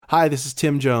Hi, this is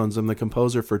Tim Jones. I'm the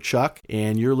composer for Chuck,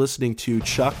 and you're listening to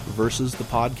Chuck versus the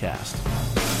Podcast.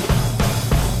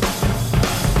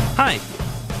 Hi,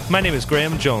 my name is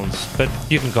Graham Jones, but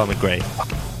you can call me Gray.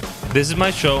 This is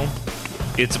my show.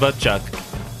 It's about Chuck.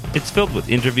 It's filled with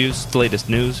interviews, the latest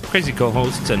news, crazy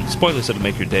co-hosts, and spoilers that'll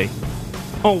make your day.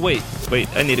 Oh, wait,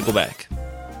 I need to go back.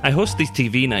 I host these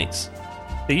TV nights.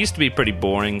 They used to be pretty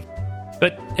boring,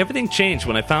 but everything changed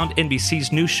when I found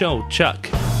NBC's new show, Chuck.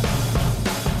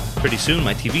 Pretty soon,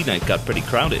 my TV night got pretty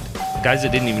crowded. Guys I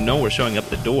didn't even know were showing up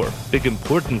the door. Big,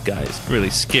 important guys.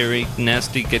 Really scary,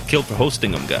 nasty, get killed for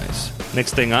hosting them guys.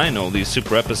 Next thing I know, these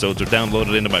super episodes are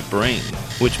downloaded into my brain,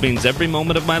 which means every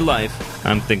moment of my life,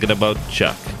 I'm thinking about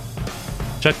Chuck.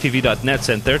 ChuckTV.net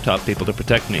sent their top people to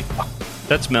protect me.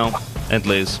 That's Mel and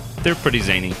Liz. They're pretty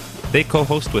zany. They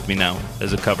co-host with me now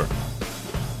as a cover.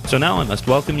 So now I must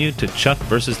welcome you to Chuck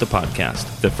versus the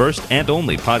Podcast, the first and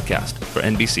only podcast for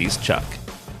NBC's Chuck.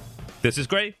 This is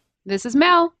Gray. This is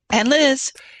Mel. And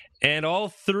Liz. And all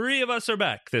three of us are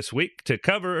back this week to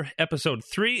cover episode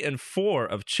 3 and 4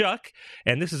 of Chuck.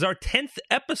 And this is our 10th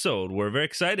episode. We're very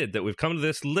excited that we've come to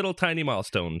this little tiny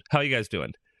milestone. How are you guys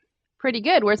doing? Pretty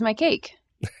good. Where's my cake?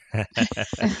 I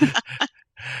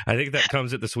think that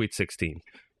comes at the Sweet 16.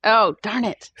 Oh, darn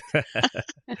it.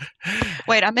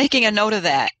 Wait, I'm making a note of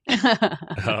that.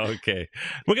 Okay.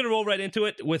 We're going to roll right into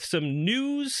it with some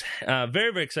news. Very,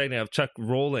 very exciting to have Chuck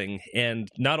rolling. And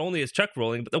not only is Chuck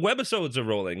rolling, but the webisodes are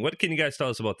rolling. What can you guys tell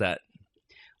us about that?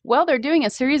 Well, they're doing a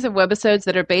series of webisodes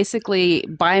that are basically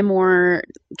buy more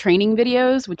training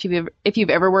videos, which if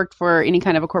you've ever worked for any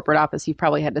kind of a corporate office, you've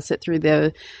probably had to sit through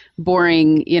the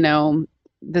boring,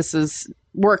 this is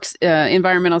works,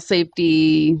 environmental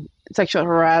safety, sexual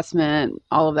harassment,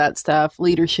 all of that stuff,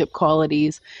 leadership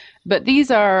qualities. But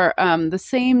these are the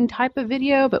same type of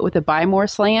video, but with a buy more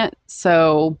slant.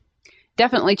 So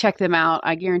definitely check them out.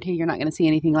 I guarantee you're not going to see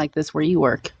anything like this where you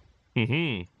work.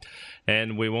 Mm-hmm.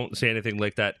 And we won't see anything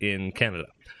like that in Canada,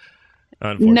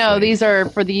 unfortunately. No, these are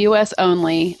for the U.S.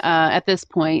 only at this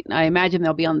point. I imagine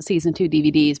they'll be on the Season 2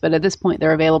 DVDs, but at this point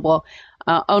they're available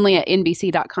only at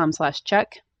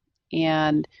nbc.com/Chuck.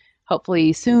 And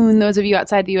hopefully soon those of you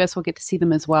outside the U.S. will get to see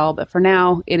them as well. But for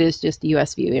now, it is just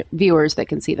U.S. viewers that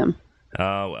can see them.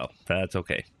 Oh, well, that's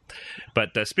okay.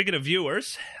 But speaking of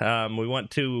viewers, we want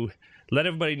to let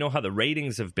everybody know how the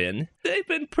ratings have been. They've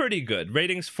been pretty good.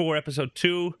 Ratings for episode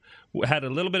 2 had a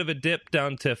little bit of a dip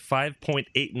down to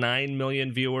 5.89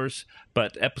 million viewers,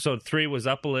 but episode 3 was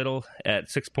up a little at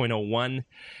 6.01,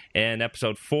 and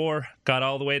episode 4 got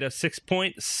all the way to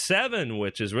 6.7,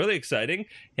 which is really exciting,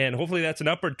 and hopefully that's an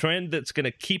upward trend that's going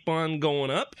to keep on going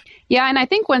up. Yeah, and I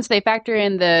think once they factor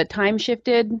in the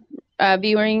time-shifted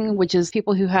viewing, which is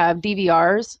people who have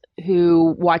DVRs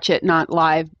who watch it not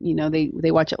live,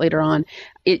 they watch it later on.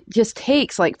 It just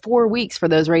takes like 4 weeks for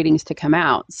those ratings to come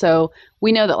out. So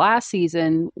we know that last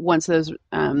season, once those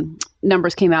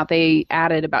numbers came out, they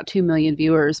added about 2 million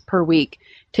viewers per week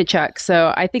to Chuck.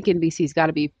 So I think NBC's got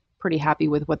to be pretty happy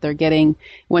with what they're getting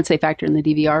once they factor in the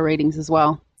DVR ratings as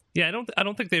well. Yeah, I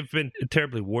don't think they've been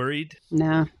terribly worried.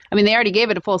 No. I mean, they already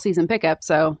gave it a full season pickup,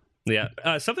 so... Yeah,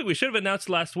 something we should have announced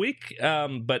last week,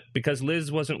 but because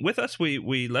Liz wasn't with us,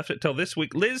 we left it till this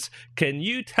week. Liz, can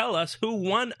you tell us who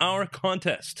won our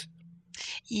contest?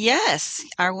 Yes,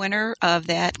 our winner of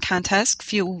that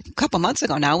contest a couple months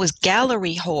ago now was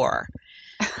Gallery Whore.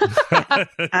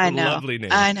 I know. Lovely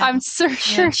name. I know. I'm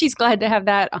sure she's glad to have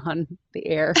that on the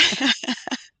air.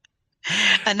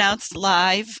 Announced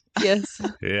live. Yes.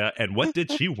 Yeah, and what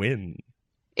did she win?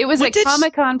 It was a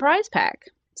Comic-Con prize pack.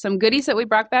 Some goodies that we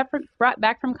brought back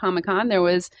from Comic-Con. There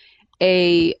was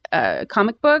a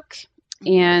comic book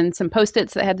and some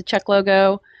Post-its that had the Chuck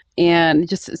logo and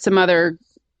just some other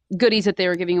goodies that they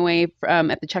were giving away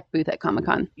at the Chuck booth at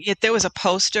Comic-Con. Yeah, there was a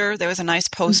poster. There was a nice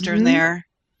poster in there.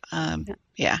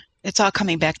 Yeah, it's all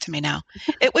coming back to me now.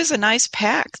 It was a nice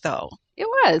pack, though. It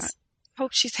was.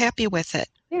 Hope she's happy with it.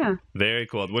 Yeah. Very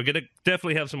cool. We're going to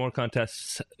definitely have some more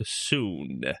contests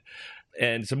soon.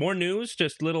 And some more news,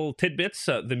 just little tidbits.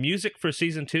 The music for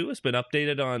Season 2 has been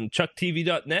updated on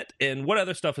ChuckTV.net. And what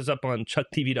other stuff is up on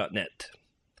ChuckTV.net?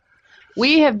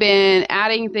 We have been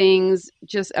adding things.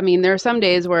 There are some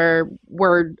days where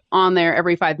we're on there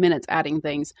every 5 minutes adding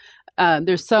things.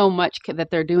 There's so much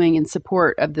that they're doing in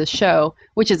support of this show,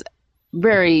 which is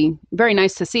very, very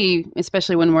nice to see,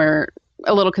 especially when we're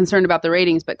a little concerned about the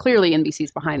ratings, but clearly NBC's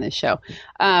behind this show.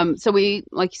 So we,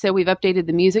 like you said, we've updated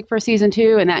the music for Season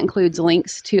 2, and that includes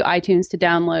links to iTunes to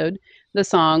download the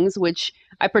songs, which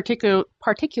I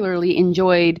particularly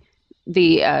enjoyed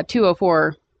the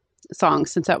 204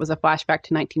 songs, since that was a flashback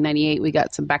to 1998. We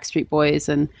got some Backstreet Boys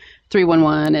and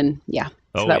 311, and yeah,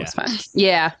 So that was fun.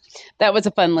 Yeah, that was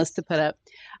a fun list to put up.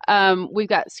 We've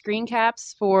got screen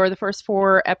caps for the first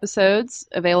 4 episodes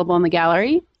available in the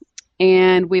gallery.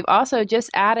 And we've also just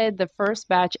added the first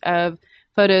batch of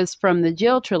photos from the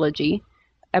Jill trilogy,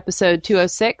 episode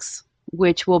 206,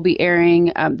 which will be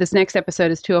airing. This next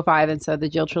episode is 205, and so the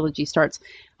Jill trilogy starts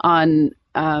on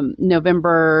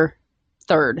November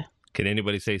 3rd. Can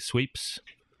anybody say sweeps?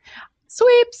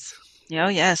 Sweeps! Oh,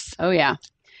 yes. Oh, yeah.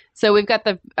 So we've got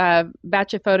the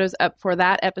batch of photos up for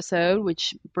that episode,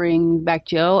 which bring back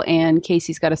Jill, and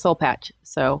Casey's got a soul patch.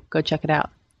 So go check it out.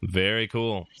 Very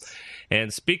cool.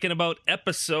 And speaking about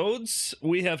episodes,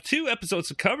 we have 2 episodes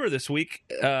to cover this week,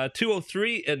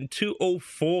 203 and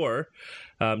 204.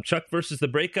 Chuck versus the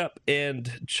Breakup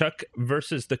and Chuck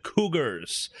versus the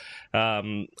Cougars.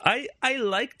 I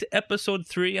liked episode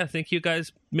 3. I think you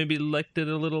guys maybe liked it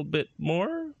a little bit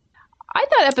more. I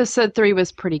thought episode 3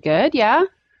 was pretty good, yeah.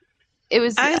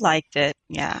 I liked it,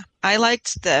 yeah. I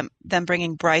liked them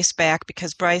bringing Bryce back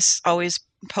because Bryce always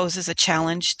poses a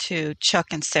challenge to Chuck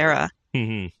and Sarah.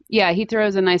 Mm-hmm. Yeah, he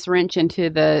throws a nice wrench into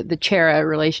the Chera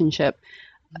relationship.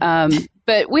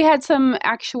 But we had some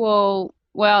actual,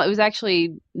 well, it was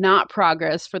actually not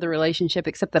progress for the relationship,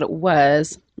 except that it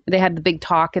was. They had the big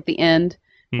talk at the end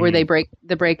where they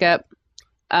break up.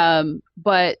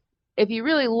 But if you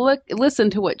really listen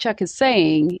to what Chuck is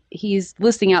saying, he's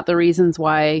listing out the reasons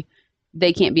why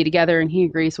they can't be together, and he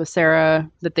agrees with Sarah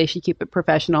that they should keep it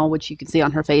professional, which you can see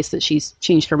on her face that she's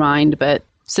changed her mind. But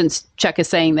since Chuck is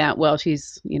saying that, well,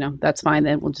 she's, that's fine,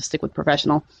 then we'll just stick with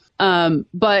professional.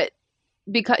 But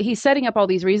because he's setting up all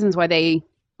these reasons why they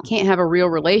can't have a real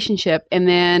relationship, and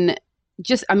then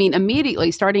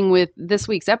immediately starting with this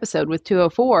week's episode with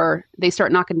 204, they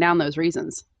start knocking down those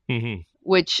reasons,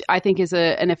 which I think is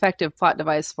an effective plot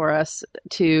device for us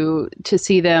to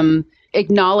see them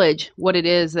acknowledge what it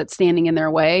is that's standing in their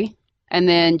way, and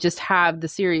then just have the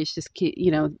series just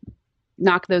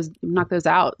knock those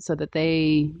out so that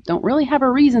they don't really have a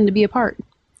reason to be apart.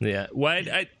 Yeah, well,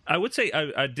 I would say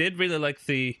I did really like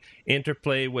the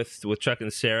interplay with Chuck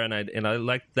and Sarah, and I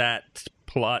liked that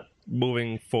plot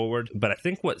moving forward. But I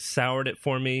think what soured it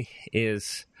for me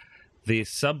is the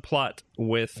subplot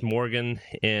with Morgan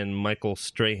and Michael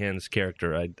Strahan's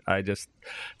character. I just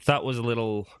thought was a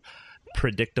little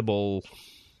predictable.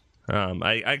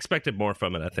 I expected more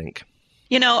from it, I think.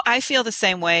 I feel the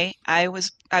same way. I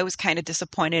was kind of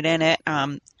disappointed in it.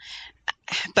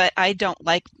 But I don't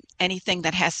like anything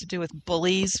that has to do with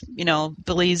bullies,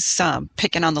 bullies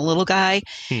picking on the little guy.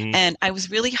 Mm-hmm. And I was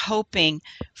really hoping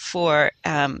for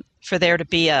there to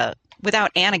be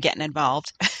without Anna getting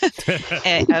involved,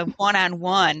 a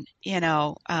one-on-one,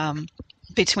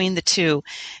 between the two.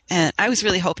 And I was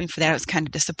really hoping for that. I was kind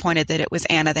of disappointed that it was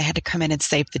Anna that had to come in and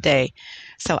save the day.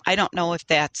 So I don't know if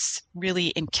that's really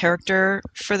in character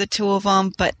for the two of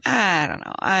them, but I don't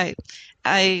know.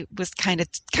 I was kind of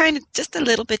just a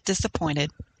little bit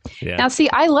disappointed. Yeah. Now, see,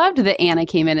 I loved that Anna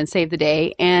came in and saved the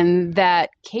day, and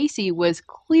that Casey was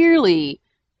clearly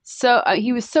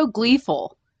he was so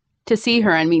gleeful to see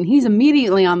her. I mean, he's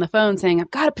immediately on the phone saying,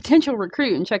 "I've got a potential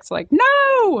recruit," and Chuck's like,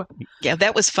 "No!" Yeah,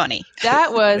 that was funny.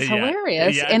 That was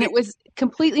hilarious, and it was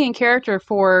completely in character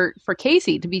for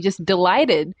Casey to be just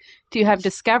delighted to have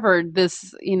discovered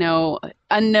this,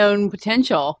 unknown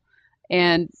potential,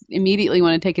 and immediately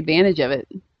want to take advantage of it.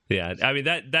 Yeah, I mean,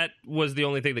 that was the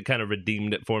only thing that kind of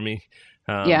redeemed it for me.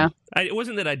 It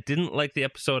wasn't that I didn't like the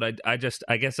episode. I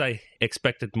guess I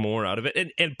expected more out of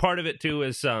it, and part of it too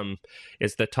is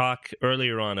the talk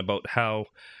earlier on about how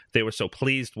they were so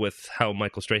pleased with how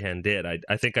Michael Strahan did.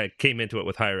 I think I came into it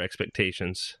with higher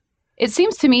expectations. It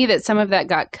seems to me that some of that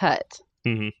got cut.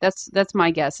 Mm-hmm. That's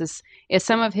my guess. Is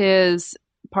some of his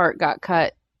part got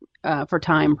cut for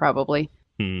time, probably.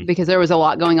 Because there was a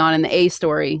lot going on in the A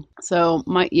story. So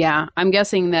I'm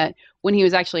guessing that when he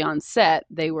was actually on set,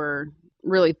 they were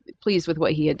really pleased with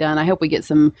what he had done. I hope we get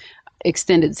some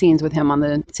extended scenes with him on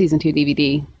the season 2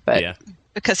 DVD. But yeah,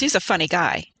 because he's a funny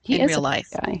guy in real life.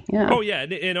 Guy. Yeah. Oh yeah,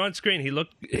 and on screen he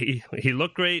looked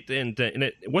great, and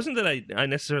it wasn't that I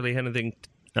necessarily had anything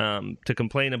to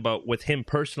complain about with him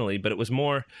personally, but it was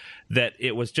more that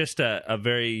it was just a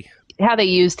very how they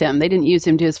used him. They didn't use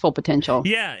him to his full potential.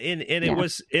 Yeah, and it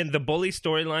was in the bully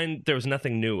storyline. There was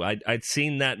nothing new. I'd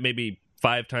seen that maybe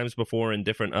 5 times before in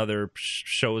different other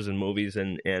shows and movies,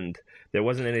 and there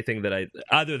wasn't anything that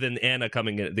other than Anna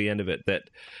coming at the end of it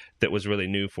that was really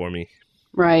new for me.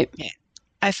 Right. Yeah,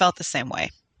 I felt the same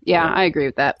way. Yeah, I agree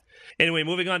with that. Anyway,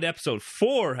 moving on to episode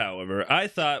 4, however, I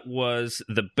thought was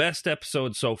the best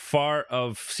episode so far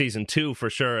of season 2 for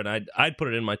sure, and I'd put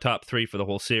it in my top 3 for the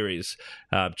whole series.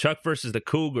 Chuck versus the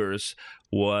Cougars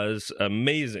was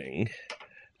amazing.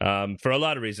 for a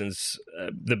lot of reasons.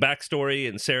 The backstory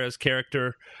and Sarah's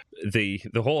character, the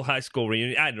whole high school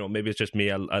reunion. I don't know, maybe it's just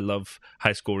me. I love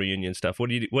high school reunion stuff. What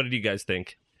did you guys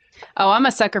think? Oh, I'm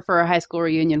a sucker for a high school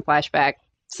reunion flashback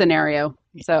scenario.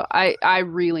 So I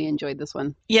really enjoyed this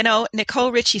one. You know,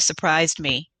 Nicole Richie surprised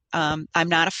me. I'm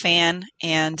not a fan,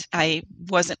 and I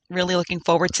wasn't really looking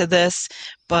forward to this,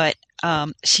 but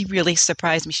she really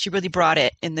surprised me. She really brought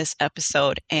it in this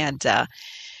episode, and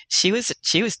she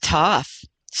was tough.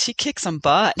 She kicked some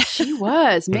butt. She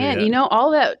was, man. Yeah. You know,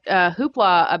 all that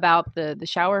hoopla about the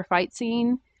shower fight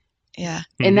scene. Yeah.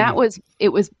 And that was,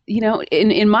 you know,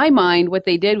 in my mind, what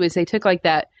they did was they took like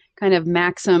that kind of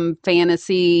Maxim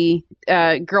fantasy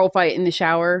girl fight in the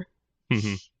shower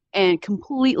and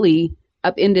completely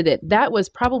upended it. That was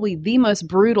probably the most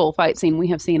brutal fight scene we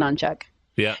have seen on Chuck.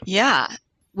 Yeah. Yeah.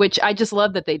 Which I just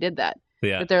love that they did that.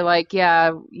 Yeah. But they're like,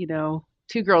 yeah, you know,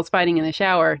 two girls fighting in the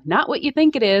shower. Not what you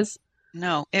think it is.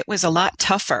 No, it was a lot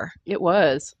tougher, It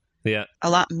was. Yeah. a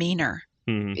lot meaner.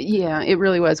 Mhm. Yeah, it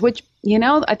really was. Which, you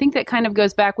know, I think that kind of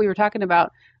goes back. We were talking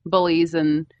about bullies,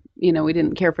 and you know, we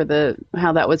didn't care for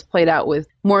how that was played out with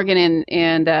Morgan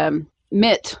and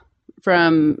Mitt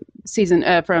from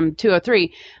from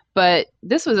 203. But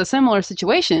this was a similar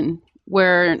situation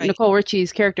where Right. Nicole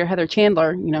Richie's character Heather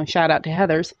Chandler, you know, shout out to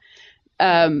Heather's,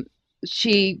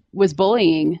 she was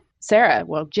bullying Sarah,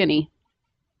 well, Jenny,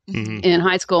 Mhm. in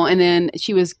high school, and then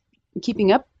she was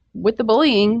keeping up with the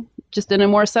bullying just in a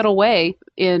more subtle way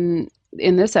in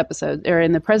this episode or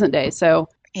in the present day. So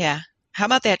Yeah. How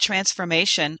about that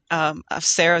transformation of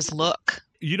Sarah's look?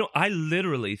 You know, I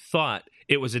literally thought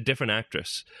it was a different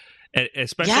actress.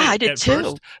 Especially Yeah, I did at too.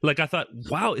 first. Like I thought,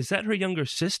 wow, is that her younger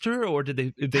sister, or did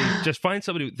they just find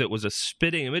somebody that was a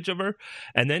spitting image of her?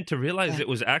 And then to realize Yeah. it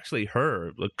was actually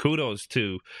her. Like, kudos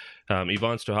to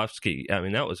Yvonne Strahovski. I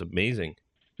mean, that was amazing.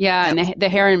 yeah, and the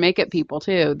hair and makeup people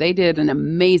too. They did an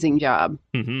amazing job.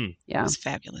 Hmm It Yeah. was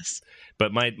fabulous.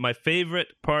 But my favorite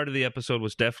part of the episode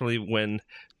was definitely when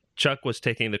Chuck was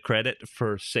taking the credit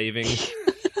for saving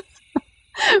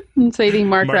Saving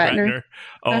Mark Ratner.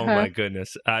 Oh Uh-huh. my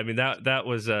goodness! I mean that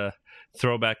was a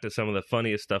throwback to some of the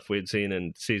funniest stuff we'd seen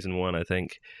in season 1, I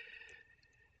think.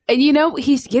 And you know,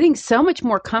 he's getting so much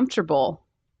more comfortable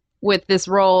with this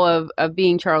role of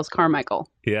being Charles Carmichael.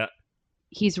 Yeah,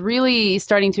 He's really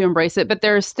starting to embrace it, but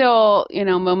there are still, you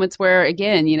know, moments where,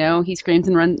 again, you know, he screams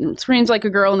like a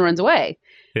girl and runs away.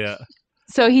 yeah,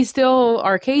 So he's still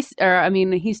he's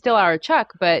still our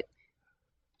Chuck, but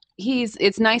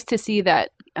it's nice to see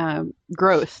that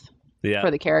growth yeah.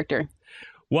 for the character.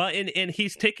 Well, and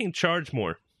he's taking charge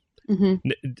more. Hmm.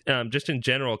 Just in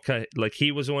general, like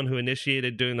he was the one who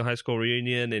initiated doing the high school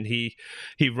reunion, and he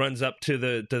runs up to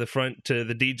the front to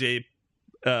the DJ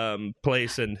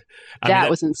place, and That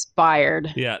was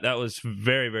inspired. yeah, that was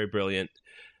very, very brilliant.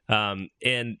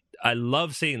 And I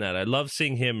love seeing that. I love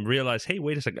seeing him realize, hey,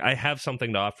 wait a second, I have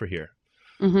something to offer here.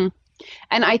 Hmm.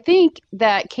 And I think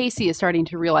that Casey is starting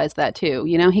to realize that too.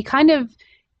 You know, he kind of,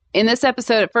 in this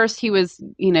episode, at first he was,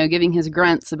 you know, giving his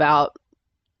grunts about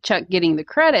Chuck getting the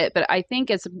credit, but I think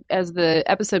as the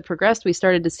episode progressed, we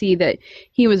started to see that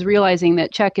he was realizing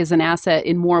that Chuck is an asset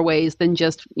in more ways than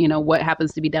just, you know, what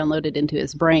happens to be downloaded into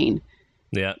his brain.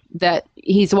 Yeah, That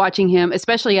he's watching him,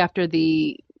 especially after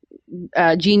the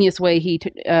genius way he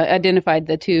identified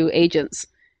the two agents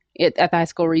at the high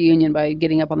school reunion by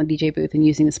getting up on the DJ booth and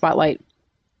using the spotlight.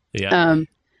 yeah,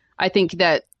 I think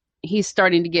that he's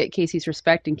starting to get Casey's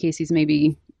respect, and Casey's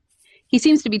he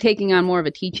seems to be taking on more of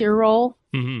a teacher role,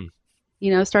 hmm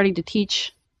you know, starting to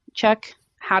teach Chuck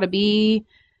how to be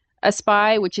a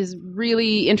spy, which is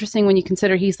really interesting when you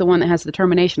consider he's the one that has the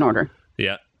termination order.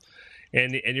 yeah.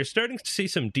 And you're starting to see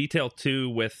some detail too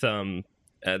with the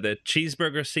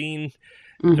cheeseburger scene,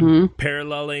 Hmm.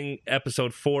 paralleling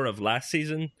episode 4 of last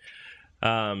season.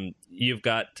 You've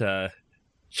got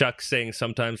Chuck saying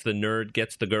sometimes the nerd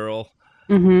gets the girl.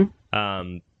 Hmm.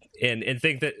 And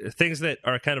think that things that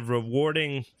are kind of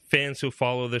rewarding fans who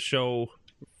follow the show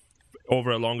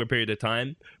over a longer period of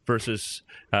time versus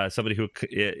somebody who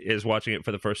is watching it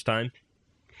for the first time.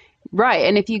 Right.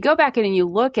 And if you go back in and you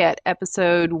look at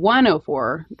episode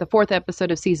 104, the 4th episode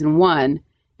of season 1,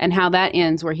 and how that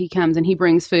ends, where he comes and he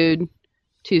brings food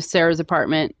to Sarah's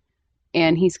apartment,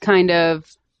 and he's kind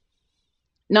of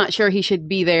not sure he should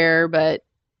be there, but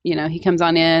you know, he comes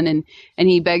on in and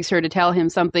he begs her to tell him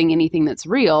anything that's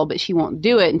real, but she won't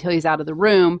do it until he's out of the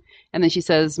room. And then she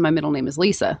says, "My middle name is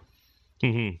Lisa."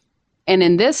 Mm-hmm. And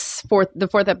in the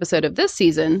 4th episode of this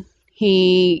season,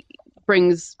 he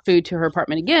brings food to her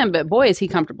apartment again, but boy, is he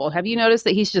comfortable. Have you noticed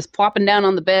that he's just plopping down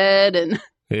on the bed and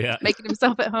Yeah. making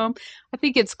himself at home? I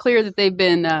think it's clear that they've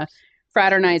been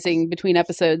fraternizing between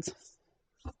episodes.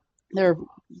 They're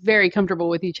very comfortable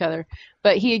with each other.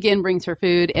 But he again brings her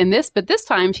food, and this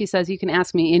time she says, "You can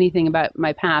ask me anything about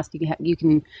my past. You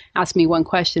can ask me one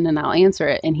question, and I'll answer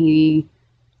it." And he,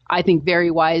 I think,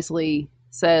 very wisely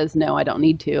says, "No, I don't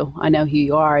need to. I know who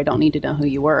you are. I don't need to know who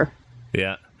you were."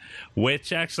 Yeah,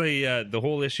 which actually, the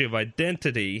whole issue of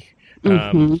identity.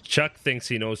 Chuck thinks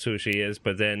he knows who she is,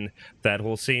 but then that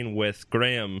whole scene with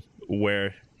Graham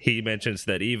where he mentions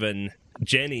that even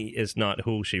Jenny is not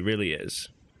who she really is.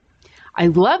 I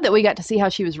love that we got to see how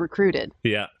she was recruited.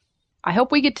 Yeah. I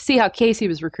hope we get to see how Casey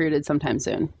was recruited sometime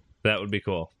soon. That would be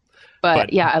cool.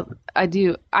 But yeah, I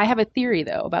do. I have a theory,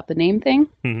 though, about the name thing.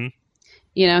 Mm-hmm.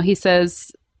 You know, he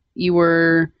says you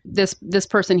were this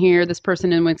person here, this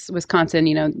person in Wisconsin.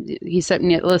 You know, he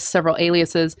lists several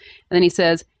aliases. And then he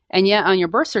says, and yet on your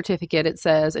birth certificate it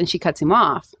says, and she cuts him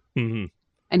off. Mm-hmm.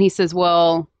 And he says,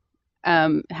 well,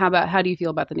 how do you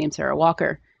feel about the name Sarah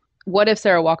Walker? What if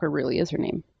Sarah Walker really is her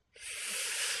name?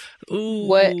 Ooh.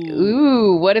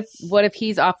 What if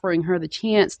he's offering her the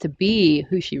chance to be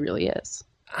who she really is?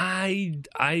 I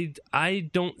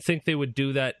don't think they would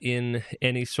do that in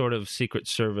any sort of Secret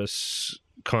Service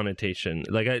connotation.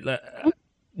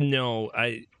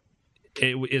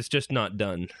 It's just not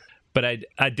done. But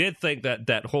I did think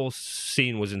that whole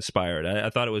scene was inspired. I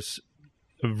thought it was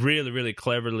really, really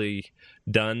cleverly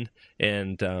done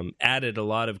and added a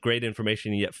lot of great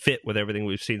information, yet fit with everything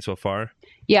we've seen so far.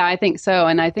 Yeah, I think so.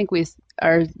 And I think we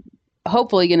are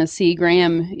hopefully going to see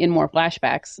Graham in more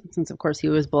flashbacks, since, of course, he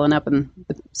was blown up in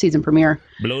the season premiere.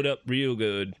 Blowed up real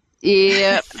good.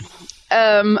 Yep.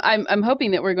 I'm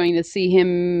hoping that we're going to see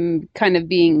him kind of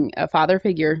being a father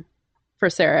figure for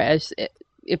Sarah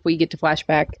if we get to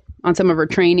flashback on some of her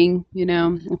training. You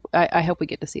know, I hope we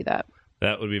get to see that.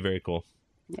 That would be very cool.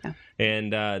 Yeah.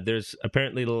 And there's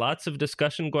apparently lots of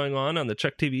discussion going on the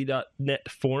ChuckTV.net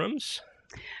forums.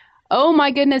 Oh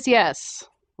my goodness, yes.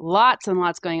 Lots and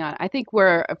lots going on. I think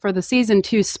for the season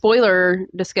 2 spoiler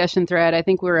discussion thread, I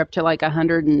think we're up to like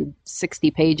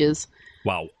 160 pages.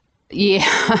 Wow.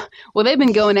 Yeah. Well, they've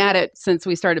been going at it since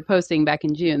we started posting back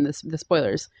in June, the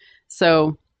spoilers.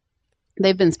 So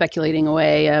they've been speculating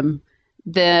away.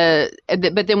 But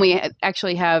then we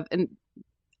actually have, and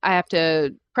I have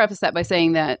to preface that by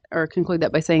saying that, or conclude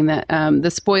that by saying that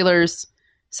the spoilers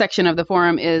section of the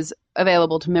forum is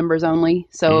available to members only.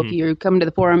 So if you come to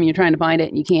the forum and you're trying to find it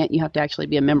and you can't, you have to actually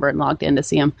be a member and logged in to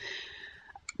see them.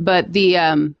 But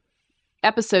the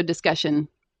episode discussion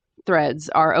threads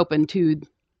are open to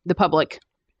the public,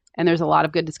 and there's a lot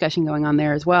of good discussion going on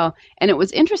there as well. And it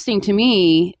was interesting to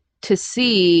me to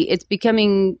see, it's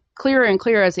becoming clearer and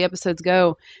clearer as the episodes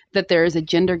go, that there is a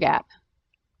gender gap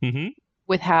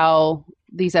with how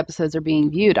these episodes are being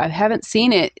viewed. I haven't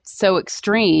seen it so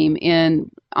extreme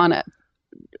on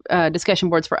discussion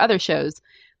boards for other shows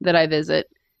that I visit.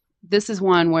 This is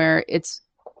one where it's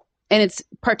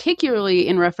particularly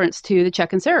in reference to the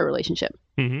Chuck and Sarah relationship.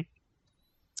 Mm-hmm.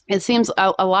 It seems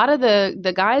a lot of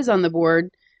the guys on the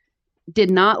board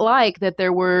did not like that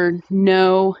there were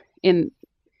no, in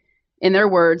their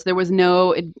words, there was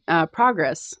no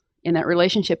progress in that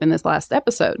relationship in this last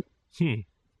episode.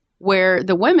 Where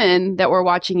the women that were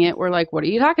watching it were like, what are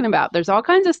you talking about? There's all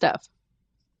kinds of stuff.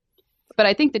 But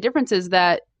I think the difference is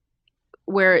that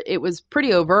where it was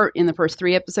pretty overt in the first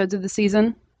 3 episodes of the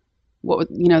season,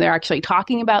 they're actually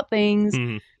talking about things,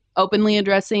 openly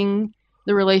addressing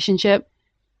the relationship.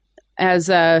 As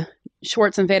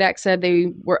Schwartz and Vadak said,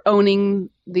 they were owning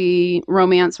the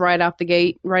romance right out of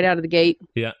the gate.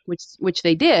 Yeah. Which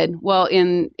they did. Well,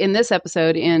 in this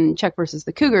episode, in Chuck versus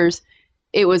the Cougars,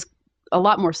 it was a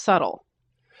lot more subtle.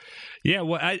 Yeah,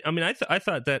 well, I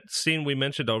thought that scene we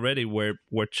mentioned already where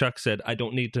Chuck said, "I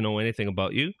don't need to know anything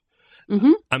about you."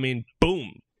 Mm-hmm. I mean,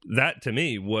 boom. That, to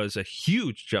me, was a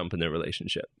huge jump in their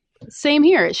relationship. Same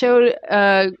here. It showed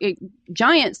a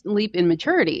giant leap in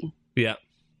maturity. Yeah.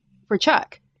 For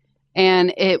Chuck.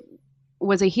 And it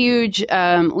was a huge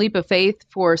leap of faith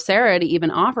for Sarah to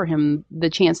even offer him the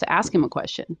chance to ask him a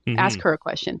question, ask her a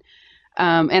question.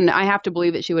 And I have to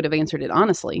believe that she would have answered it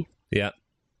honestly. Yeah.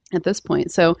 At this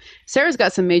point. So Sarah's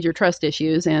got some major trust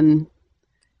issues, and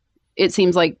it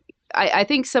seems like I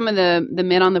think some of the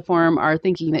men on the forum are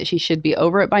thinking that she should be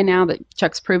over it by now, that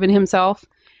Chuck's proven himself.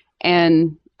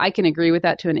 And I can agree with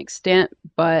that to an extent,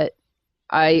 but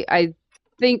I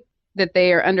think that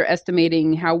they are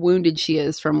underestimating how wounded she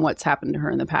is from what's happened to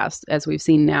her in the past. As we've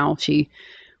seen now, she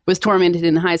was tormented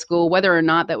in high school. Whether or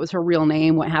not that was her real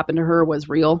name, what happened to her was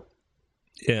real.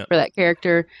 Yeah. For that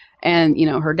character. And,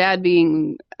 her dad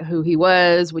being who he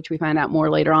was, which we find out more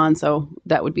later on. So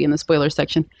that would be in the spoiler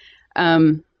section.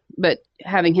 but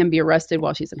having him be arrested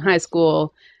while she's in high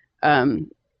school.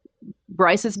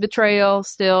 Bryce's betrayal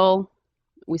still.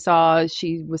 We saw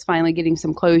she was finally getting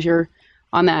some closure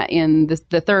on that in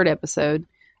the third episode.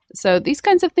 So these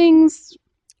kinds of things,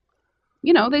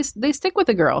 they stick with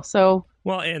the girl. So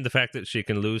Well, and the fact that she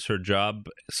can lose her job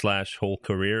 / whole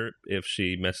career if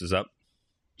she messes up.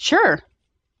 sure,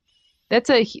 that's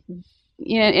and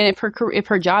if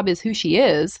her job is who she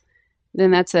is,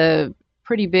 then that's a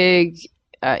pretty big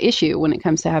issue when it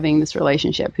comes to having this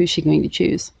relationship. Who's she going to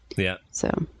choose? Yeah. So.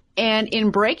 And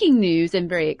in breaking news and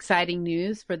very exciting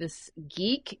news for this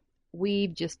geek,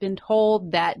 we've just been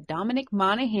told that Dominic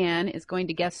Monaghan is going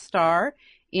to guest star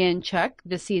in Chuck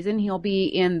this season. He'll be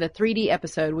in the 3D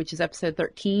episode, which is episode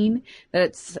 13.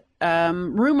 That's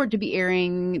rumored to be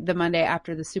airing the Monday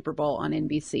after the Super Bowl on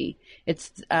NBC.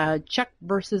 It's Chuck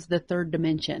versus the Third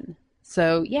Dimension.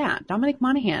 So, yeah, Dominic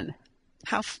Monaghan.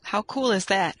 How cool is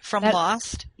that? From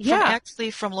Lost? Yeah.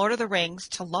 From Lord of the Rings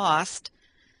to Lost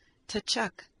to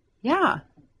Chuck. Yeah,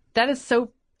 that is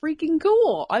so freaking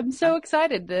cool. I'm so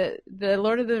excited. The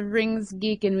Lord of the Rings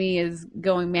geek in me is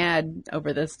going mad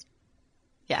over this.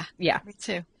 Yeah. Yeah.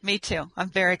 Me too. I'm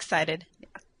very excited.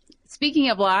 Speaking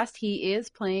of Lost, he is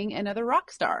playing another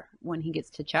rock star when he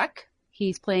gets to Chuck.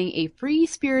 He's playing a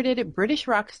free-spirited British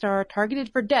rock star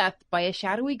targeted for death by a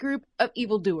shadowy group of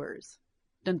evildoers.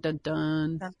 Dun, dun,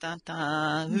 dun. Dun, dun,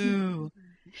 dun. Ooh.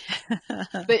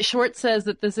 But Schwartz says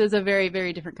that this is a very,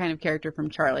 very different kind of character from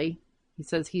Charlie. He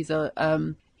says he's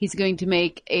going to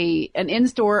make an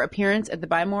in-store appearance at the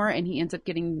Buy More, and he ends up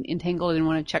getting entangled in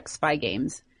one of Chuck's spy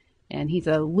games. And he's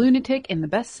a lunatic in the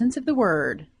best sense of the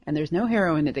word, and there's no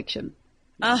heroin addiction.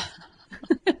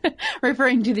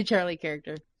 Referring to the Charlie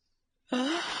character.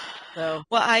 So.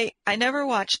 Well, I never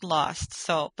watched Lost,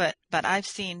 but I've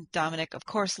seen Dominic, of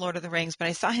course, Lord of the Rings, but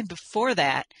I saw him before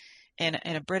that in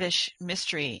a British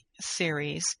mystery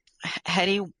series,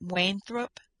 Hetty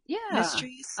Wainthrope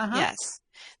Mysteries. Uh-huh. Yes,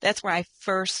 that's where I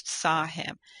first saw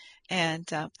him, and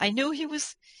I knew he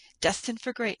was destined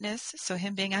for greatness. So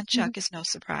him being on Chuck is no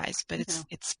surprise, but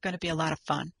it's going to be a lot of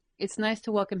fun. It's nice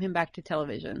to welcome him back to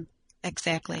television.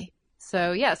 Exactly.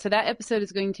 So, so that episode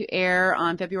is going to air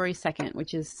on February 2nd,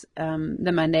 which is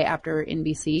the Monday after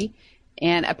NBC.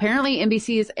 And apparently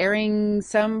NBC is airing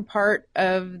some part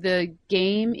of the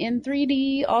game in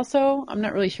 3D also. I'm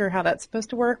not really sure how that's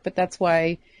supposed to work, but that's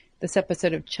why this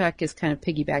episode of Chuck is kind of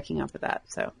piggybacking off of that.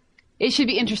 So it should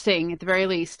be interesting at the very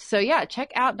least. So,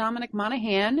 check out Dominic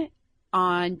Monaghan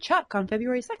on Chuck on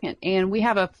February 2nd. And we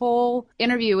have a full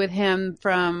interview with him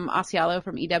from Osceola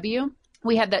from EW.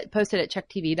 We have that posted at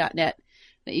chucktv.net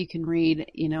that you can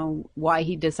read, why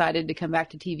he decided to come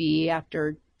back to TV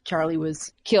after Charlie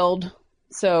was killed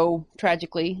so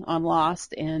tragically on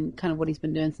Lost and kind of what he's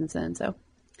been doing since then. So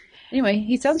anyway,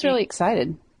 he sounds really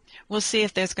excited. We'll see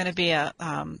if there's going to be a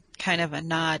kind of a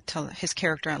nod to his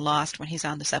character on Lost when he's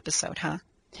on this episode, huh?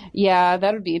 Yeah,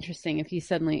 that would be interesting if he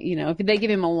suddenly, if they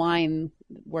give him a line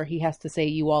where he has to say,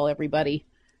 "You all, everybody."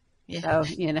 Yeah.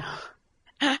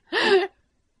 So,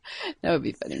 that would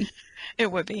be funny.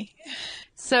 It would be.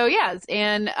 So, yes,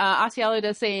 and Osceola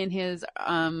does say in his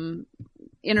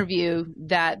interview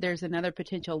that there's another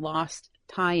potential Lost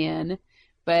tie-in,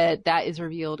 but that is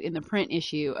revealed in the print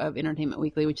issue of Entertainment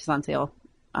Weekly, which is on sale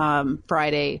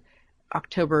Friday,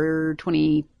 October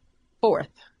 24th.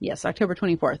 Yes, October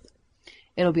 24th.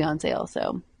 It'll be on sale.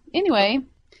 So, anyway,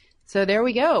 so there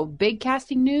we go. Big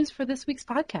casting news for this week's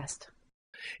podcast.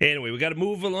 Anyway, we got to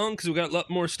move along because we got a lot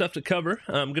more stuff to cover.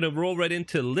 I'm going to roll right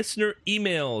into listener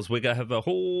emails. We got to have a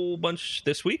whole bunch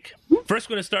this week. First,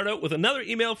 we're going to start out with another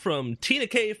email from Tina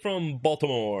K. from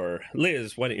Baltimore.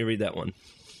 Liz, why don't you read that one?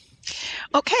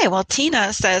 Okay, well,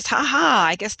 Tina says, haha,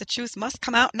 I guess the truth must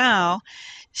come out now.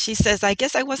 She says, I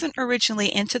guess I wasn't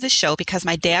originally into the show because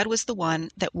my dad was the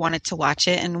one that wanted to watch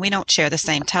it, and we don't share the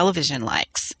same television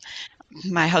likes.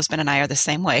 My husband and I are the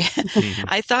same way.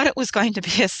 I thought it was going to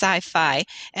be a sci-fi,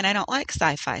 and I don't like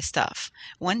sci-fi stuff.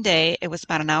 One day, it was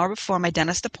about an hour before my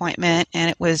dentist appointment, and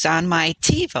it was on my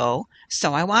TiVo,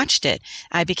 so I watched it.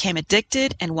 I became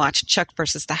addicted and watched Chuck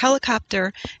versus the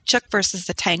helicopter, Chuck versus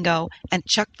the tango, and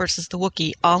Chuck versus the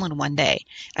Wookiee all in one day.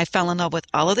 I fell in love with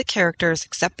all of the characters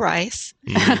except Bryce.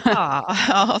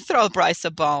 I'll throw Bryce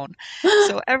a bone.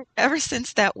 So ever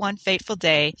since that one fateful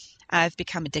day, I've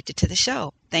become addicted to the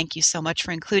show. Thank you so much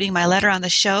for including my letter on the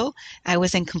show. I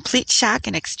was in complete shock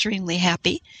and extremely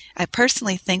happy. I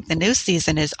personally think the new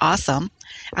season is awesome.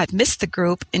 I've missed the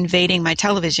group invading my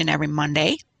television every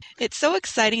Monday. It's so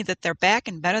exciting that they're back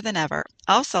and better than ever.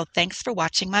 Also, thanks for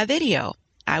watching my video.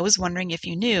 I was wondering if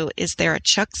you knew, is there a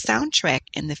Chuck soundtrack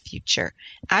in the future?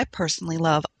 I personally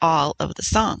love all of the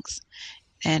songs.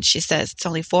 And she says it's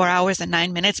only 4 hours and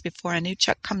 9 minutes before a new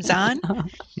Chuck comes on.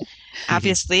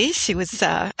 Obviously, she was...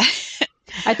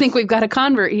 I think we've got a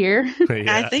convert here. Yeah.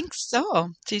 I think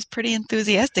so. She's pretty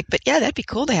enthusiastic. But yeah, that'd be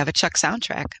cool to have a Chuck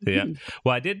soundtrack. Yeah.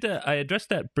 Well, I addressed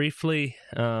that briefly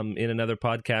in another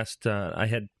podcast. I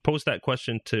had posed that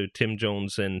question to Tim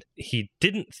Jones, and he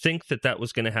didn't think that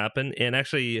was going to happen. And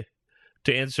actually,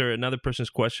 to answer another person's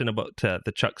question about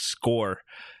the Chuck score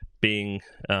being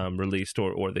released,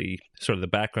 or the sort of the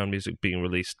background music being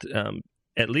released,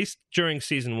 at least during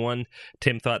season 1,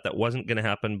 Tim thought that wasn't going to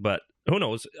happen, but who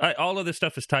knows? All of this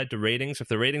stuff is tied to ratings. If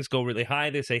the ratings go really high,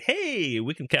 they say, hey,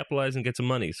 we can capitalize and get some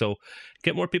money. So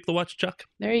get more people to watch Chuck.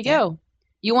 There you go.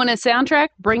 You want a soundtrack?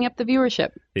 Bring up the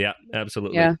viewership. Yeah,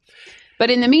 absolutely. Yeah.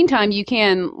 But in the meantime, you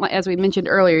can, as we mentioned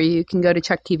earlier, you can go to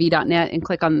chucktv.net and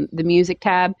click on the music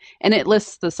tab, and it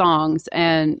lists the songs.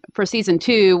 And for season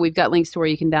 2, we've got links to where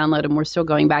you can download them. We're still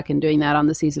going back and doing that on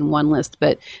the season 1 list,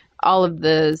 but all of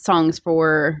the songs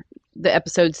for the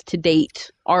episodes to date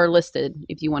are listed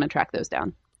if you want to track those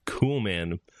down. Cool,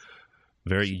 man.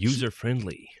 Very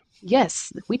user-friendly.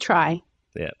 Yes, we try.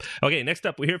 Yeah. Okay, next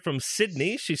up we hear from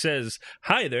Sydney. She says,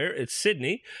 hi there, it's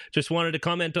Sydney. Just wanted to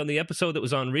comment on the episode that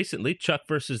was on recently, Chuck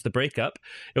versus the Breakup.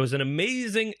 It was an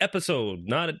amazing episode.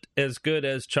 Not as good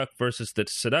as Chuck versus the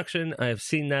Seduction. I have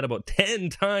seen that about 10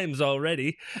 times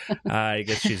already. I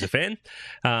guess she's a fan.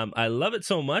 I love it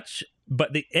so much,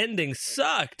 but the ending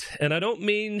sucked. And I don't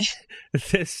mean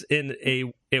this in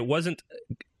it wasn't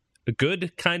a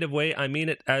good kind of way. I mean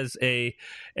it as a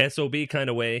SOB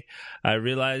kind of way. I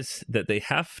realize that they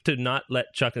have to not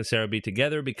let Chuck and Sarah be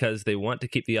together because they want to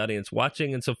keep the audience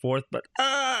watching and so forth. But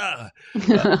oh,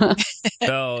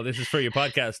 this is for your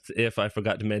podcast, if I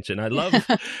forgot to mention. I love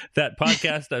that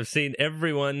podcast. I've seen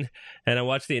everyone, and I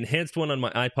watched the enhanced one on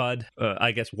my iPod.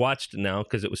 I guess watched now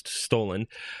because it was stolen.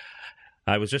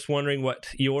 I was just wondering what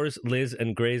yours, Liz,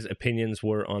 and Gray's opinions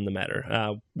were on the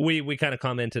matter. We kind of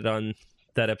commented on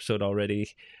that episode already.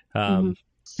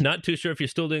 Not too sure if you're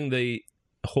still doing the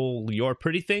whole "you're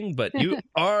pretty" thing, but you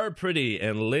are pretty,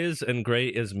 and Liz and Gray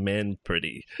is man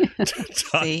pretty.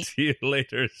 Talk to you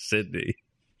later, Sydney.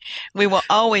 We will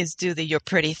always do the "you're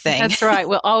pretty" thing. That's right.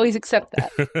 We'll always accept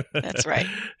that. That's right.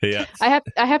 Yeah. I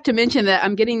have to mention that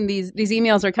I'm getting these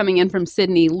emails are coming in from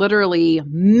Sydney literally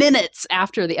minutes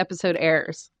after the episode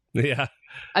airs. Yeah.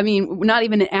 I mean, not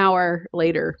even an hour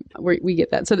later, we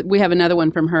get that. So we have another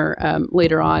one from her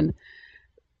later on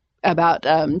about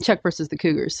Chuck versus the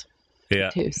Cougars. Yeah.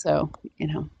 Too. So,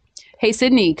 hey,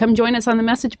 Sydney, come join us on the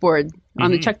message board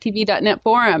on the chucktv.net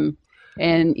forum.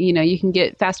 And, you can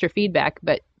get faster feedback,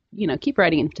 but, keep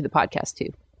writing into the podcast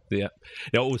too. Yeah.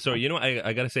 Oh, sorry.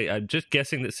 I got to say, I'm just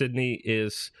guessing that Sydney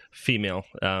is female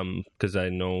because I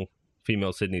know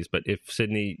female Sydneys. But if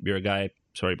Sydney, you're a guy,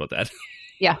 sorry about that.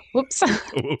 Yeah. Whoops.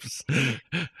 Whoops.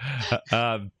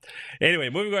 Anyway,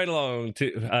 moving right along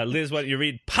to Liz, why don't you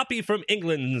read Poppy from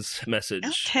England's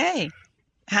message? Okay.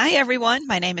 Hi, everyone.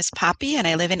 My name is Poppy, and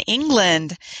I live in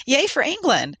England. Yay for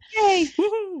England. Yay.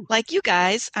 Woohoo. Like you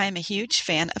guys, I am a huge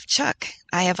fan of Chuck.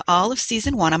 I have all of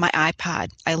season 1 on my iPod.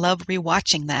 I love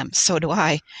rewatching them. So do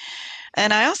I.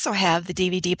 And I also have the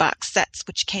DVD box sets,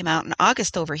 which came out in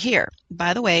August over here.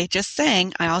 By the way, just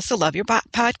saying, I also love your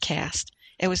podcast.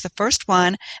 It was the first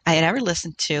one I had ever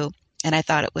listened to, and I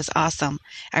thought it was awesome.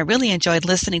 I really enjoyed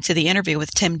listening to the interview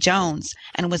with Tim Jones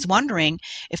and was wondering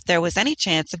if there was any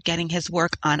chance of getting his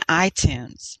work on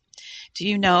iTunes. Do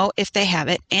you know if they have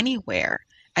it anywhere?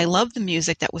 I love the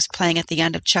music that was playing at the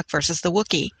end of Chuck versus the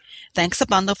Wookiee. Thanks a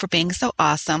bundle for being so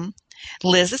awesome.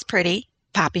 Liz is pretty.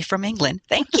 Poppy from England.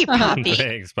 Thank you, Poppy.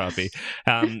 Thanks, Poppy.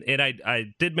 And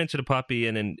I did mention to Poppy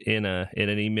in an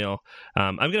email.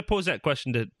 I'm going to pose that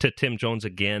question to Tim Jones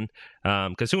again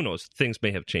because who knows, things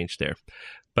may have changed there.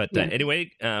 But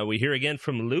anyway, we hear again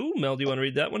from Lou. Mel, do you want to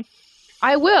read that one?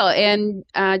 I will. And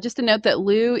just to note that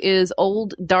Lou is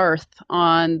old Darth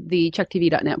on the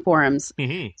chucktv.net forums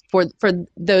for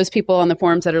those people on the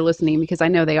forums that are listening, because I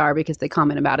know they are because they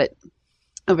comment about it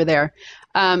over there.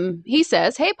 He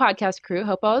says, hey, podcast crew,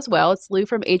 hope all is well. It's Lou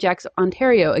from Ajax,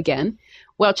 Ontario again.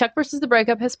 Well, Chuck versus the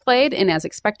Breakup has played and as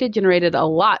expected generated a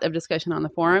lot of discussion on the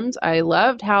forums. I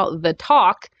loved how the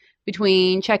talk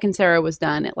between Chuck and Sarah was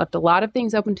done. It left a lot of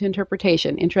things open to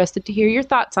interpretation. Interested to hear your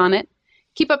thoughts on it.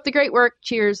 Keep up the great work.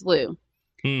 Cheers, Lou.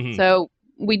 So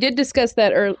we did discuss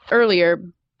that earlier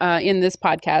in this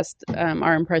podcast,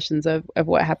 our impressions of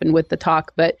what happened with the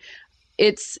talk, but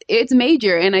it's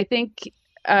major. And I think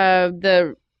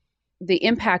the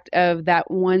impact of that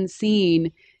one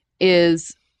scene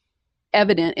is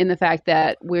evident in the fact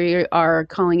that we are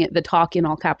calling it the talk in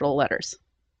all capital letters.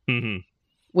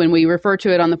 When we refer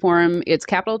to it on the forum, it's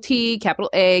capital T, capital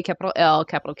A, capital L,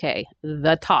 capital K.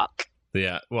 The talk.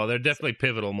 Yeah, well, they're definitely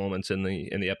pivotal moments in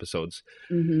the episodes.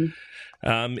 Mm-hmm.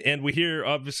 And we hear,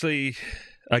 obviously,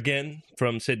 again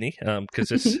from Sydney, because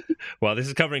this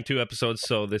is covering 2 episodes,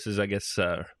 so this is, I guess,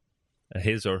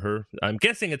 his or her. I'm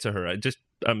guessing it's a her.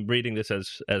 I'm reading this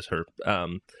as her.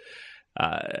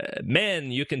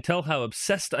 Man, you can tell how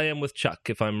obsessed I am with Chuck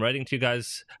if I'm writing to you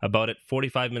guys about it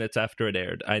 45 minutes after it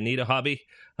aired. I need a hobby,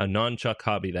 a non-Chuck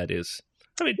hobby, that is.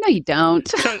 I mean, No, you don't.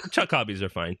 Chuck hobbies are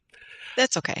fine.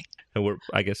 That's okay. And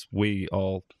I guess we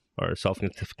all are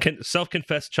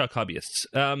self-confessed Chuck hobbyists.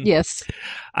 Yes.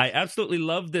 I absolutely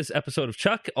love this episode of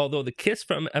Chuck, although the kiss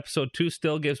from episode 2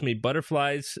 still gives me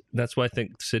butterflies. That's why I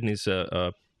think Sydney's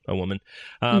a woman.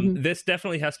 This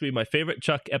definitely has to be my favorite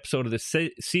Chuck episode of this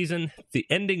season. The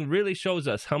ending really shows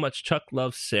us how much Chuck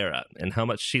loves Sarah and how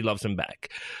much she loves him back.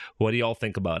 What do y'all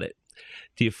think about it?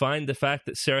 Do you find the fact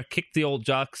that Sarah kicked the old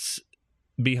jocks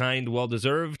behind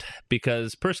well-deserved?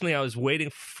 Because personally, I was waiting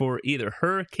for either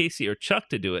her, Casey, or Chuck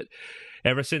to do it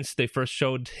ever since they first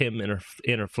showed him in her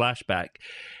flashback.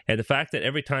 And the fact that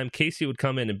every time Casey would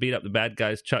come in and beat up the bad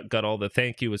guys, Chuck got all the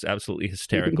thank you was absolutely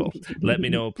hysterical. Let me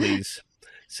know, please.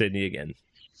 Sydney again.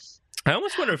 I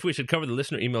almost wonder if we should cover the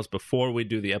listener emails before we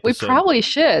do the episode. We probably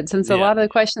should, since a lot of the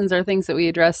questions are things that we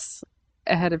address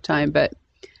ahead of time. But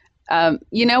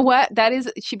you know what?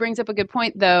 She brings up a good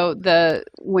point, though.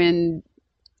 When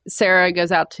Sarah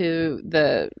goes out to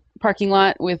the parking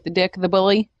lot with Dick, the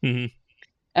bully,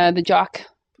 the jock,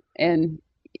 and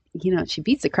she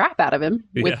beats the crap out of him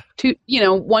with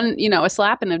a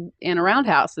slap and a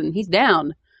roundhouse, and he's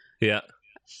down. Yeah.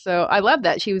 So I love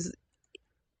that she was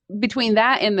between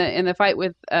that and the fight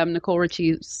with Nicole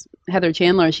Richie's Heather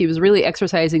Chandler. She was really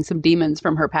exercising some demons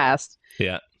from her past.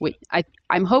 Yeah.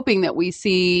 I'm hoping that we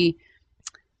see.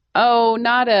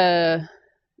 I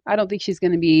don't think she's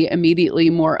going to be immediately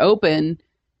more open,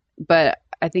 but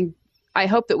I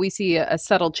hope that we see a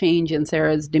subtle change in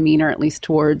Sarah's demeanor, at least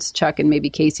towards Chuck and maybe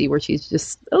Casey, where she's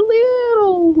just a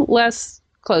little less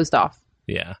closed off.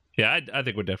 Yeah. I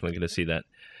think we're definitely going to see that.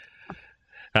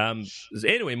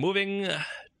 Anyway, moving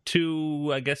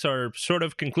to, I guess, our sort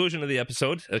of conclusion of the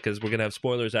episode, because we're going to have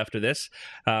spoilers after this.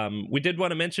 We did want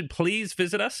to mention, please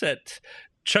visit us at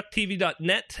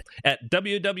chucktv.net, at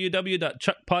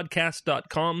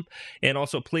www.chuckpodcast.com, and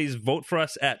also please vote for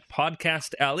us at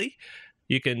Podcast Alley.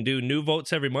 You can do new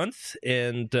votes every month,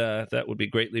 and that would be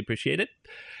greatly appreciated.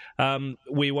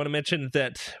 We want to mention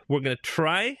that we're going to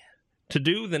try to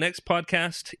do the next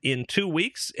podcast in 2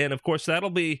 weeks, and of course that'll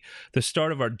be the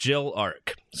start of our Jill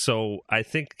arc, so I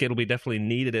think it'll be definitely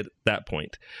needed at that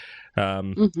point.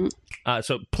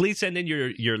 So please send in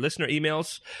your listener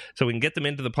emails so we can get them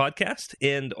into the podcast.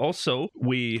 And also,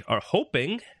 we are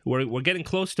hoping we're getting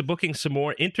close to booking some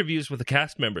more interviews with the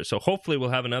cast members, so hopefully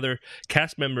we'll have another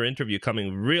cast member interview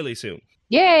coming really soon.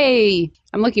 Yay!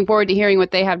 I'm looking forward to hearing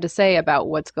what they have to say about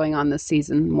what's going on this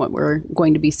season, what we're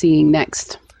going to be seeing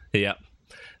next. Yeah,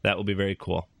 that will be very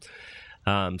cool.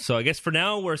 So I guess for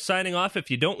now we're signing off. If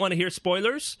you don't want to hear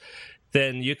spoilers,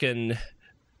 then you can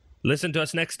listen to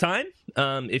us next time.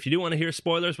 If you do want to hear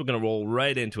spoilers, we're going to roll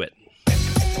right into it.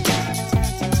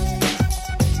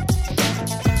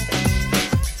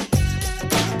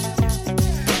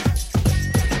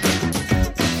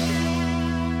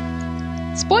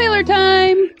 Spoiler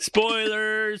time!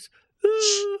 Spoilers!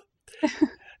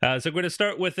 So we're going to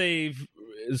start with a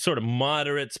sort of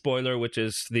moderate spoiler, which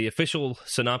is the official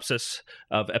synopsis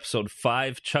of episode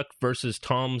 5, Chuck versus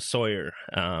Tom Sawyer.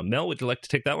 Mel, would you like to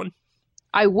take that one?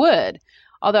 I would,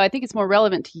 although I think it's more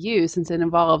relevant to you since it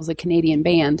involves a Canadian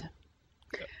band.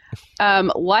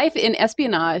 Life in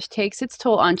espionage takes its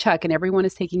toll on Chuck, and everyone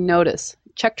is taking notice.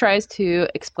 Chuck tries to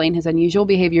explain his unusual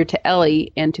behavior to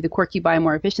Ellie and to the quirky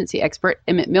buy-more efficiency expert,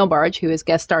 Emmett Milbarge, who is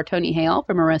guest star Tony Hale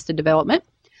from Arrested Development.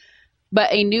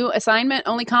 But a new assignment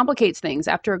only complicates things.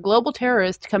 After a global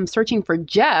terrorist comes searching for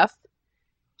Jeff,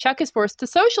 Chuck is forced to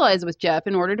socialize with Jeff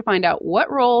in order to find out what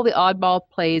role the oddball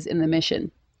plays in the mission.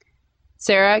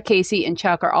 Sarah, Casey, and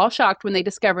Chuck are all shocked when they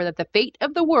discover that the fate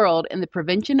of the world and the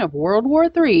prevention of World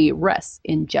War III rests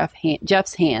in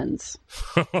Jeff's hands.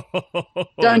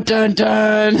 Dun, dun,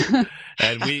 dun.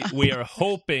 And we are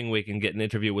hoping we can get an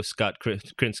interview with Scott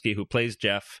Krinsky, who plays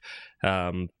Jeff.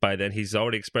 By then, he's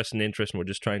already expressed an interest, and we're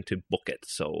just trying to book it.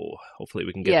 So hopefully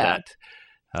we can get that.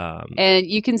 And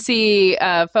you can see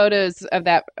photos of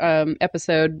that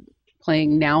episode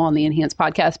playing now on the Enhanced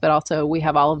podcast, but also we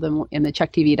have all of them in the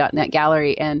chucktv.net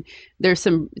gallery, and there's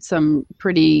some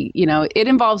pretty, it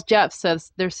involves Jeff, so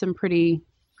there's some pretty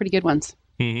good ones.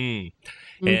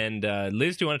 Mm-hmm. And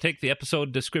Liz, do you want to take the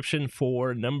episode description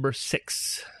for number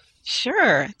 6?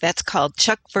 Sure. That's called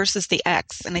Chuck versus the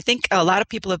X. And I think a lot of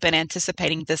people have been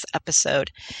anticipating this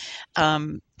episode.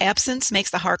 Absence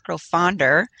makes the heart grow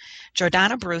fonder.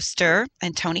 Jordana Brewster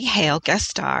and Tony Hale guest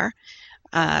star.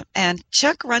 And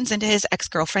Chuck runs into his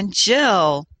ex-girlfriend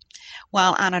Jill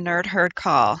while on a nerd herd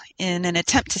call. In an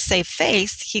attempt to save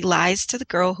face, he lies to the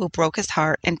girl who broke his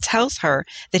heart and tells her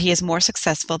that he is more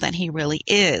successful than he really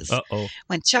is. Uh-oh.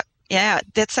 When Chuck, yeah,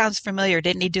 that sounds familiar.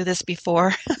 Didn't he do this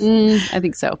before? I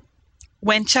think so.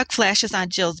 When Chuck flashes on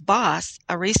Jill's boss,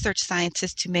 a research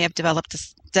scientist who may have developed a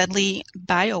deadly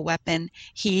bioweapon,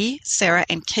 he, Sarah,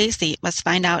 and Casey must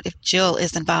find out if Jill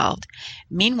is involved.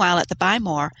 Meanwhile, at the Buy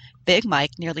More, Big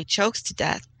Mike nearly chokes to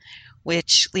death,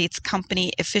 which leads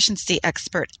company efficiency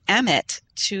expert Emmett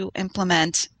to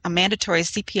implement a mandatory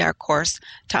CPR course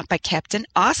taught by Captain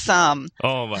Awesome.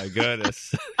 Oh, my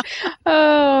goodness.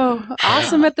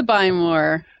 Awesome at the Buy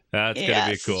More. That's going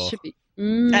to be cool. Should be.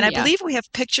 And I believe we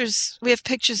have pictures. We have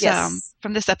pictures Yes.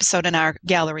 from this episode in our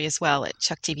gallery as well at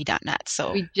chucktv.net.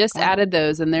 So We just added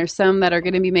those, and there's some that are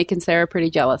going to be making Sarah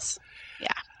pretty jealous. yeah.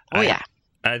 Oh, yeah.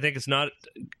 I think it's not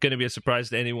going to be a surprise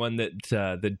to anyone that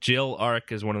the Jill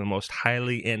arc is one of the most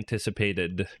highly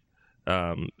anticipated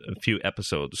few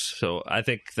episodes. So I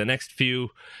think the next few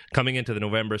coming into the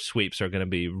November sweeps are going to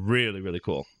be really, really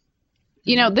cool.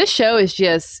 You know, this show is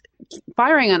just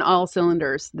firing on all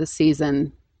cylinders this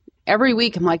season. Every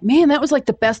week I'm like, man, that was like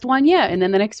the best one yet. And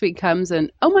then the next week comes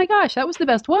and, oh my gosh, that was the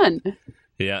best one.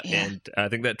 Yeah, and I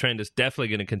think that trend is definitely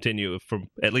going to continue,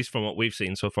 at least from what we've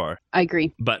seen so far. I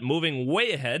agree. But moving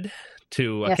way ahead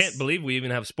to, I can't believe we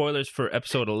even have spoilers for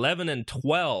episode 11 and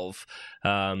 12.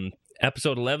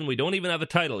 Episode 11, we don't even have a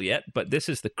title yet, but this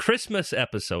is the Christmas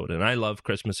episode, and I love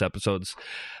Christmas episodes.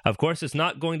 Of course, it's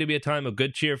not going to be a time of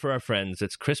good cheer for our friends.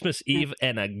 It's Christmas Eve,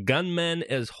 and a gunman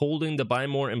is holding the Buy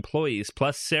More employees,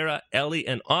 plus Sarah, Ellie,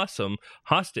 and Awesome,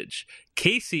 hostage.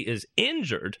 Casey is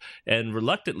injured and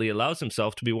reluctantly allows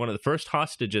himself to be one of the first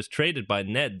hostages traded by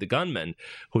Ned, the gunman,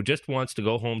 who just wants to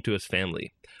go home to his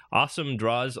family. Awesome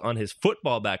draws on his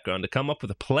football background to come up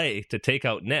with a play to take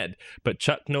out Ned, but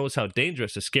Chuck knows how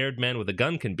dangerous a scared man with a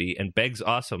gun can be and begs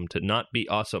Awesome to not be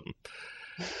awesome.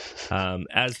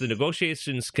 As the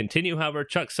negotiations continue, however,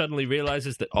 Chuck suddenly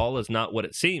realizes that all is not what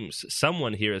it seems.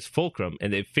 Someone here is Fulcrum,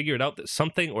 and they've figured out that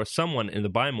something or someone in the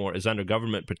Buy More is under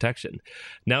government protection.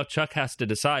 Now Chuck has to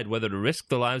decide whether to risk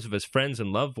the lives of his friends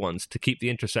and loved ones to keep the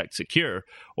Intersect secure,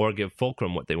 or give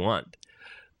Fulcrum what they want.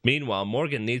 Meanwhile,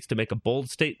 Morgan needs to make a bold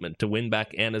statement to win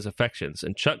back Anna's affections,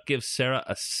 and Chuck gives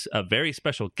Sarah a very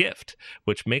special gift,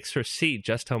 which makes her see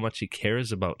just how much he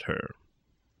cares about her.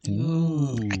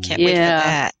 Ooh, I can't wait for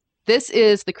that. This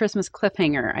is the Christmas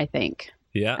cliffhanger, I think.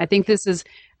 Yeah. I think this is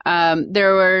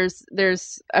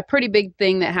there's a pretty big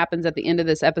thing that happens at the end of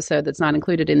this episode that's not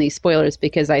included in these spoilers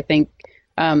because I think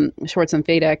Schwartz and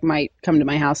Fadek might come to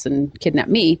my house and kidnap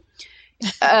me.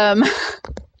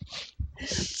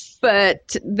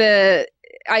 But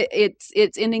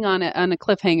it's ending on a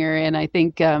cliffhanger, and I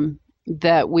think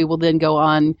that we will then go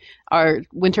on our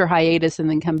winter hiatus and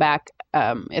then come back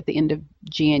at the end of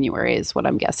January is what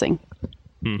I'm guessing.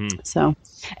 Mm-hmm. So,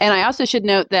 and I also should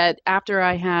note that after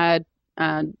I had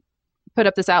put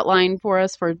up this outline for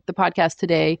us for the podcast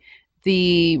today,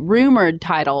 the rumored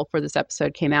title for this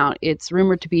episode came out. It's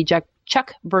rumored to be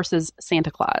Chuck versus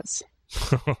Santa Claus.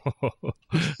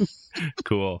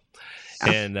 Cool.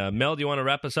 And Mel, do you want to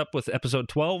wrap us up with episode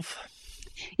 12?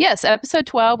 Yes, episode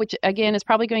 12, which again is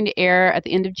probably going to air at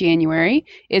the end of January,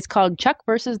 is called Chuck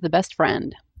versus the Best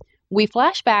Friend. We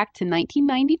flash back to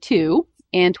 1992,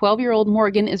 and 12-year-old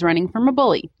Morgan is running from a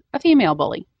bully, a female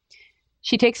bully.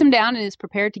 She takes him down and is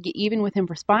prepared to get even with him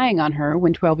for spying on her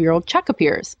when 12-year-old Chuck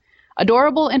appears.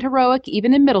 Adorable and heroic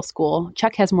even in middle school,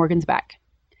 Chuck has Morgan's back.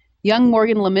 Young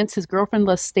Morgan laments his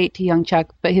girlfriendless state to young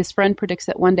Chuck, but his friend predicts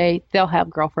that one day they'll have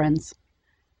girlfriends.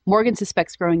 Morgan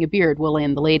suspects growing a beard will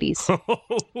land the ladies.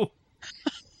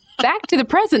 Back to the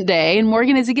present day, and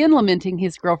Morgan is again lamenting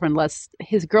his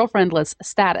girlfriendless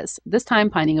status, this time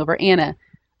pining over Anna.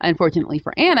 Unfortunately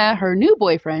for Anna, her new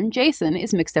boyfriend, Jason,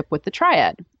 is mixed up with the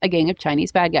Triad, a gang of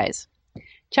Chinese bad guys.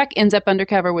 Chuck ends up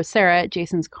undercover with Sarah at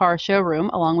Jason's car showroom,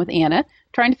 along with Anna,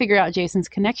 trying to figure out Jason's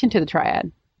connection to the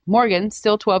Triad. Morgan,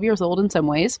 still 12 years old in some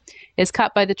ways, is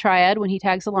caught by the Triad when he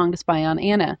tags along to spy on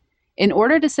Anna. In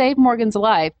order to save Morgan's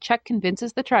life, Chuck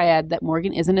convinces the Triad that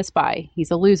Morgan isn't a spy.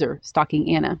 He's a loser,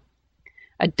 stalking Anna.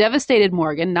 A devastated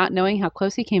Morgan, not knowing how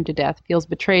close he came to death, feels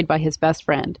betrayed by his best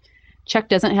friend. Chuck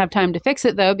doesn't have time to fix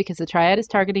it, though, because the Triad is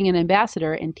targeting an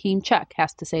ambassador, and Team Chuck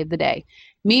has to save the day.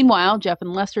 Meanwhile, Jeff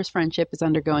and Lester's friendship is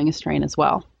undergoing a strain as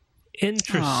well.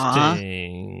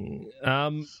 Interesting.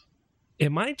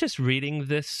 Am I just reading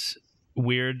this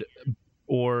weird,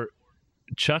 or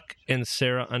Chuck and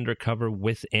Sarah undercover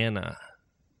with Anna?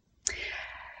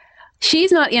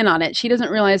 She's not in on it. She doesn't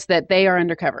realize that they are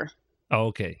undercover.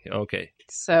 Okay.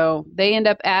 So they end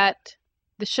up at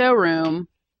the showroom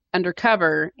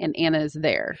undercover, and Anna is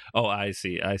there. Oh, I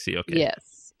see. Okay.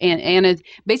 Yes. And Anna's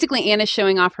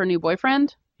showing off her new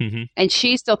boyfriend, and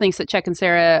she still thinks that Chuck and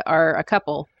Sarah are a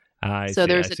couple. There's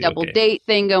a double date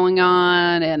thing going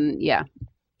on, and yeah.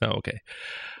 Oh, okay.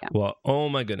 Yeah. Well, oh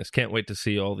my goodness. Can't wait to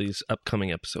see all these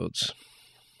upcoming episodes.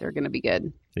 They're going to be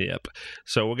good. Yep.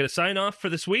 So we're going to sign off for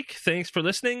this week. Thanks for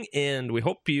listening, and we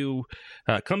hope you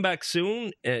come back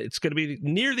soon. It's going to be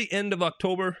near the end of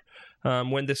October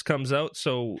when this comes out,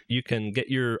 so you can get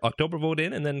your October vote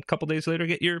in, and then a couple days later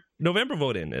get your November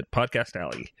vote in at Podcast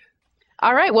Alley.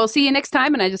 All right. We'll see you next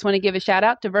time, and I just want to give a shout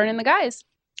out to Vern and the guys.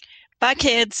 Bye,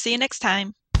 kids. See you next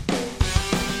time.